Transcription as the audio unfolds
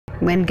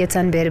When it gets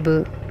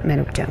unbearable, मैं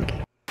रुक जाऊंगी.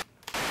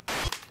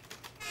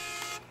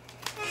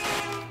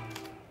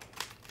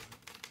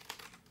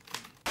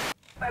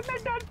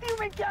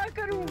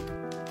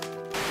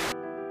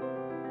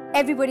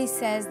 Everybody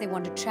says they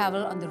want to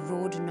travel on the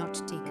road not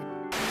taken.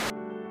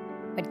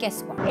 But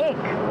guess what?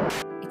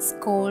 It's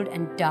cold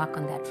and dark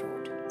on that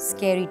road.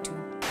 Scary too.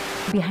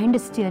 Behind a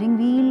steering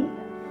wheel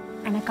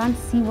and I can't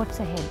see what's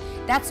ahead.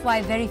 That's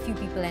why very few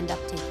people end up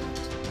taking it.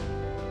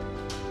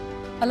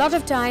 A lot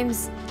of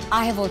times,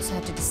 I have also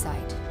had to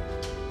decide.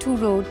 2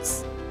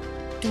 roads,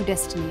 2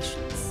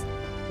 destinations,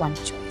 1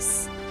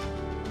 choice.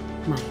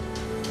 Mine.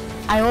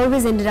 I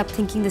always ended up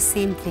thinking the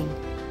same thing.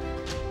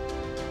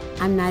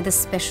 I'm neither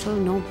special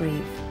nor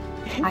brave.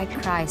 I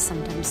cry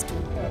sometimes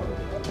too.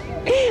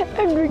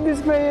 I'm doing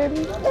this for him.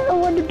 I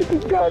want him to be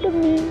proud of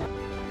me.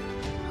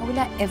 How will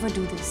I ever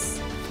do this?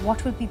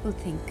 What will people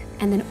think?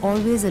 And then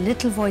always a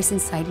little voice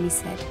inside me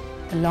said,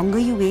 the longer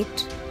you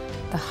wait,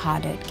 the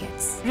harder it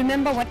gets.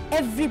 Remember what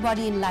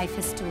everybody in life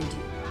has told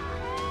you.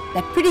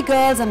 That pretty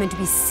girls are meant to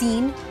be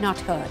seen, not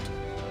heard.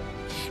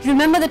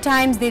 Remember the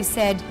times they've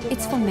said,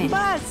 it's for men.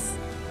 Bas!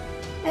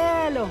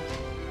 Hello.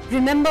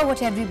 Remember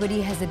what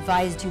everybody has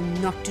advised you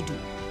not to do.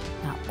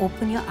 Now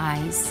open your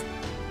eyes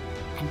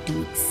and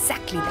do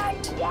exactly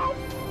that. Yes.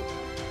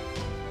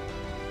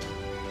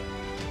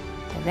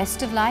 The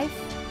rest of life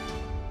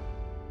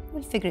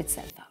will figure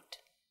itself out.